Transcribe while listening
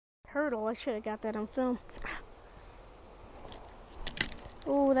Turtle, I should have got that on film.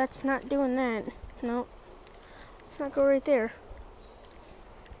 Oh, that's not doing that. No, let's not go right there.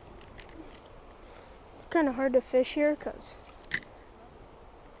 It's kind of hard to fish here because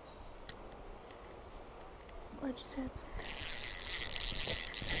I just had some.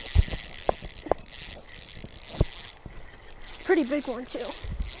 Pretty big one too.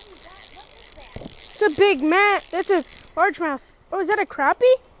 It's a big mat. That's a largemouth. Oh, is that a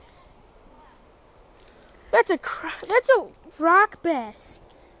crappie? That's a rock bass.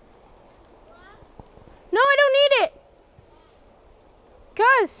 No, I don't need it.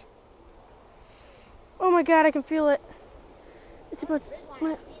 Cuz. Oh my God, I can feel it. It's about to,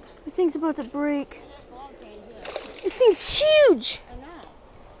 my thing's about to break. This thing's huge.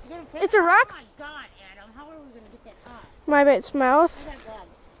 It's a rock. Oh my God, Adam, how are we gonna get that hot? By its mouth.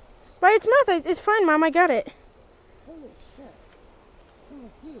 By its mouth, it's fine, Mom. I got it. Holy shit.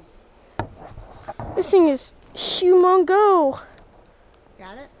 This thing is humongo.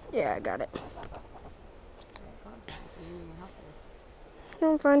 Got it? Yeah, I got it.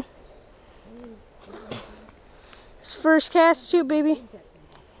 No, I'm fine. It's first cast too, baby.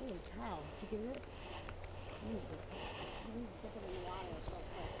 Holy cow. Did you get it?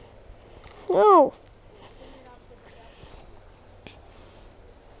 No.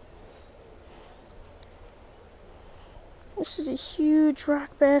 This is a huge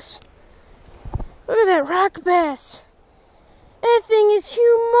rock bass. Look at that rock bass. That thing is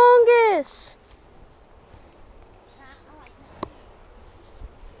humongous.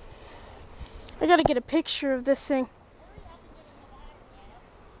 I gotta get a picture of this thing.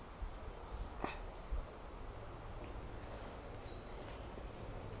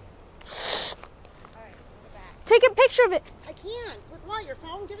 Take a picture of it. I can't. With what? Your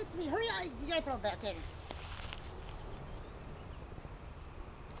phone? Give it to me. Hurry up. You gotta throw it back in.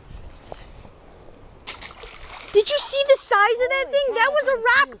 Did you see the size of that thing? That was a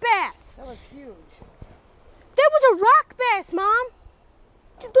rock bass. That was huge. That was a rock bass, Mom.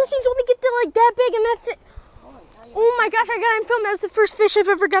 Dude, those things only get to like that big and that's it. Oh my gosh, I got it on film. That was the first fish I've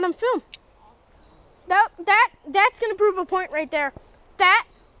ever got on film. That's gonna prove a point right there. That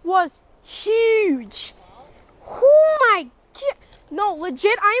was huge. Oh my God. No,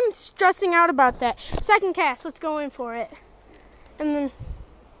 legit, I am stressing out about that. Second cast, let's go in for it. And then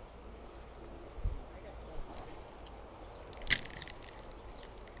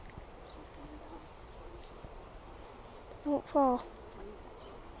don't fall.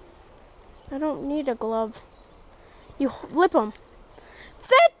 I don't need a glove. You lip them.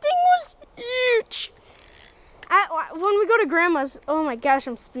 That thing was huge. When we go to Grandma's, oh my gosh,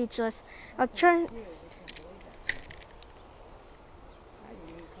 I'm speechless. I'll try.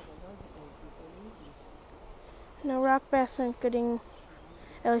 No, rock bass aren't getting.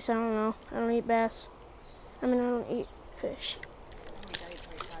 At least I don't know. I don't eat bass. I mean, I don't eat fish.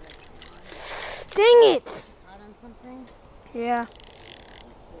 Dang it! Yeah.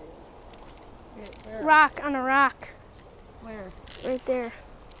 Rock on a rock. Where? Right there.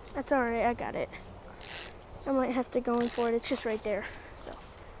 That's alright, I got it. I might have to go in for it. It's just right there. So,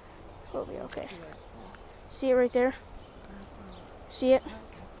 we'll be okay. See it right there? See it?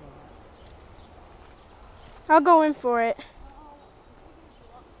 I'll go in for it.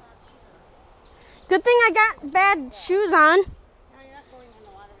 Good thing I got bad shoes on.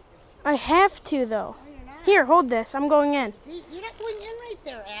 I have to, though. Here, hold this. I'm going in. You're not going in right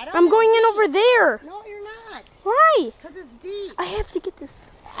there, Adam. I'm going in over there. No, you're not. Why? Because it's deep. I have to get this.